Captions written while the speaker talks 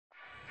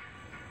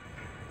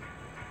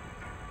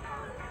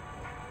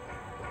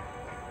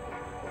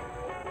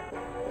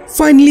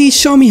Finally,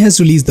 Xiaomi has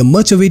released the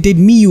much awaited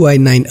Miui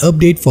 9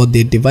 update for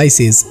their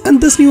devices, and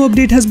this new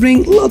update has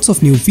brought lots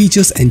of new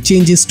features and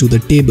changes to the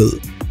table.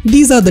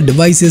 These are the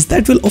devices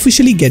that will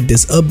officially get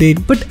this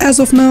update, but as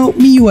of now,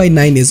 Miui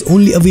 9 is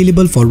only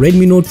available for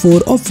Redmi Note 4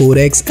 or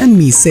 4X and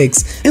Mi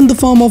 6 in the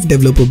form of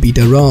developer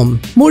beta ROM.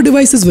 More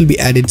devices will be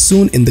added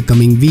soon in the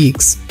coming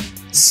weeks.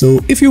 So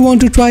if you want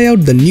to try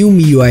out the new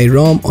Miui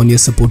ROM on your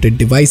supported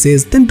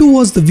devices, then do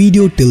watch the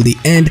video till the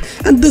end,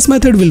 and this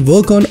method will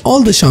work on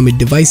all the Xiaomi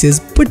devices,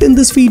 but in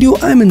this video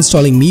I am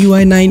installing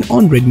Miui 9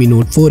 on Redmi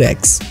Note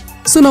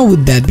 4X. So now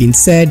with that being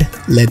said,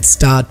 let's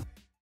start.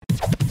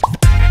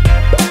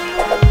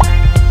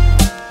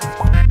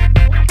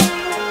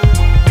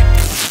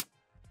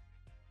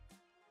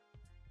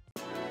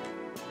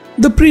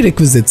 The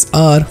prerequisites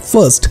are: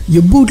 first,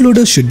 your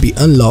bootloader should be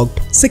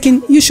unlocked.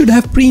 Second, you should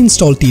have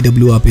pre-installed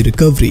Twrp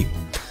recovery.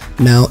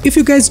 Now, if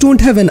you guys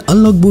don't have an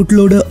unlocked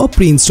bootloader or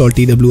pre-installed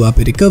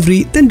Twrp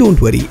recovery, then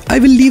don't worry, I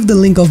will leave the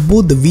link of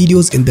both the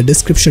videos in the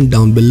description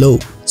down below.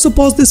 So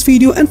pause this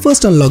video and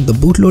first unlock the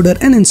bootloader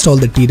and install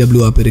the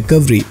Twrp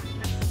recovery.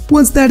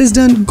 Once that is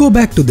done, go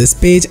back to this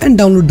page and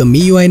download the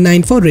Miui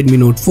 9 for Redmi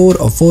Note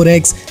 4 or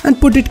 4X and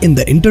put it in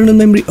the internal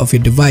memory of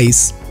your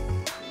device.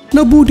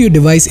 Now boot your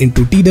device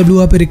into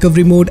Twrp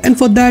recovery mode, and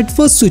for that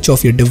first switch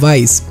off your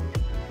device.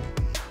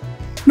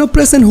 Now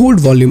press and hold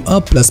volume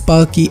up plus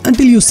power key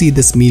until you see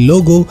this Mi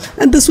logo,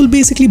 and this will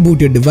basically boot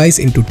your device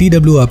into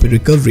Twrp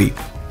recovery.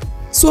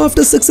 So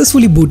after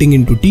successfully booting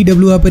into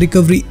Twrp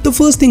recovery, the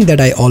first thing that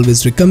I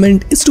always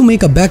recommend is to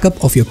make a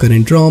backup of your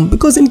current ROM,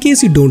 because in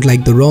case you don't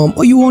like the ROM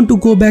or you want to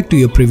go back to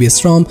your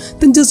previous ROM,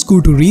 then just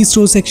go to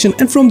restore section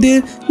and from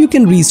there you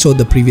can restore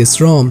the previous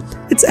ROM.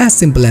 It's as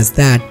simple as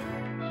that.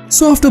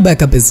 So after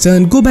backup is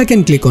done, go back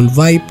and click on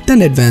Wipe,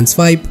 then Advanced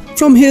Wipe.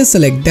 From here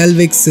select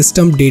Dalvik,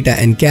 System, Data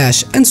and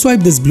Cache and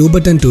swipe this blue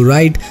button to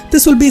right.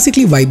 This will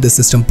basically wipe the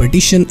system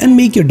partition and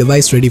make your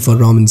device ready for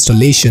ROM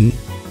installation.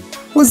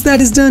 Once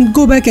that is done,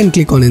 go back and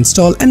click on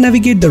Install and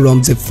navigate the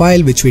ROM zip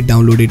file which we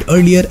downloaded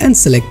earlier and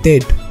select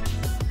it.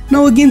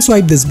 Now again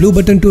swipe this blue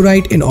button to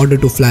right in order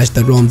to flash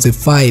the ROM zip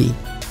file.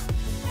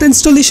 The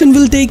installation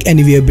will take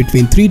anywhere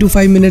between 3 to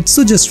 5 minutes,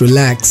 so just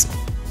relax.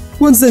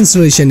 Once the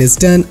installation is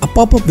done, a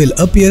pop-up will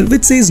appear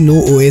which says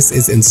no OS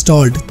is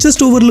installed.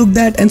 Just overlook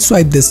that and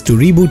swipe this to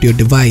reboot your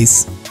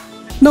device.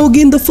 Now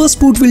again the first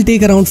boot will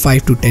take around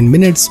 5 to 10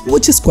 minutes,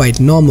 which is quite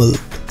normal.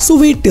 So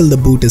wait till the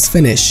boot is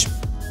finished.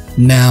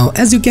 Now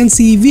as you can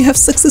see, we have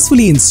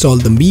successfully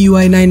installed the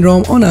Miui 9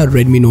 ROM on our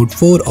Redmi Note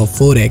 4 or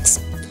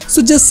 4X.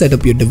 So just set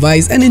up your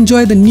device and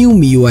enjoy the new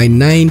Miui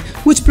 9,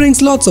 which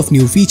brings lots of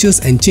new features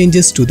and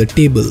changes to the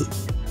table.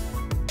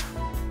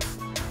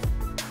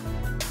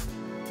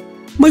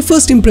 My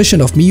first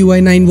impression of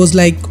Miui 9 was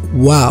like,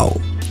 wow,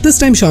 this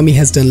time Xiaomi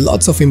has done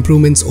lots of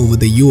improvements over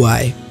the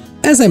UI.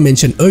 As I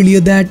mentioned earlier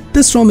that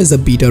this ROM is a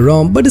beta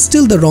ROM, but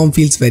still the ROM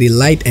feels very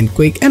light and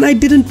quick, and I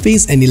didn't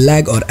face any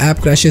lag or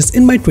app crashes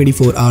in my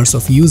 24 hours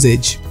of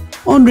usage.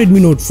 On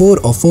Redmi Note 4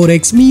 or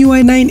 4X,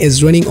 Miui 9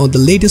 is running on the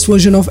latest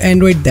version of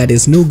Android, that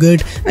is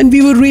Nougat, and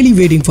we were really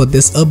waiting for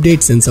this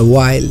update since a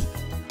while.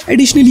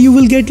 Additionally, you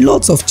will get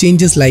lots of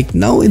changes, like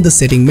now in the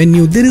setting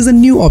menu there is a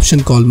new option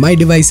called My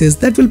Devices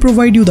that will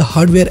provide you the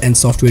hardware and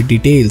software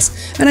details,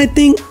 and I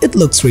think it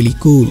looks really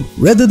cool.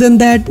 Rather than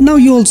that, now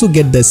you also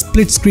get the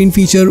split screen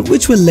feature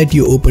which will let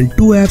you open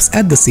 2 apps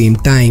at the same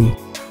time.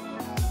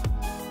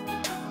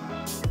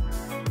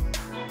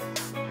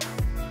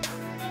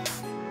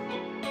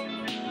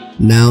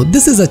 Now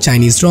this is a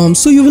Chinese ROM,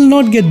 so you will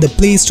not get the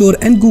Play Store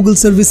and Google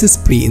services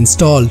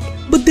pre-installed,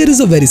 but there is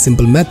a very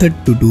simple method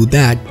to do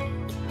that.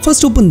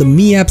 First open the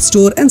Mi App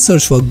Store and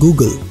search for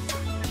Google.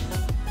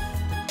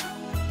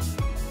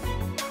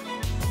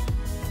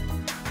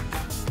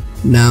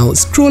 Now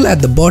scroll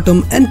at the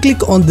bottom and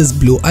click on this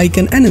blue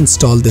icon and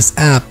install this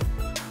app.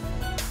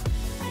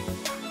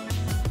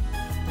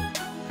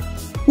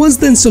 Once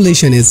the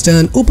installation is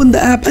done, open the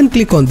app and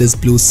click on this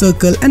blue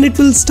circle and it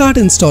will start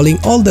installing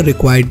all the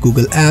required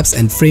Google apps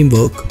and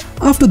framework.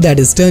 After that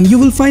is done, you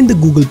will find the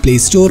Google Play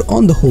Store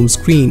on the home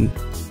screen.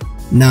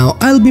 Now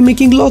I'll be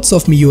making lots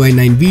of Miui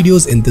 9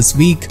 videos in this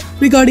week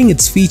regarding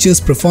its features,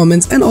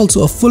 performance and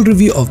also a full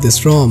review of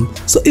this ROM.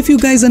 So if you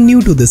guys are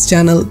new to this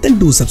channel, then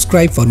do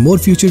subscribe for more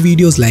future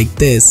videos like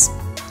this.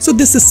 So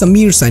this is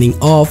Samir signing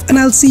off, and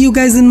I'll see you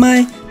guys in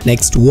my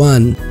next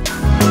one.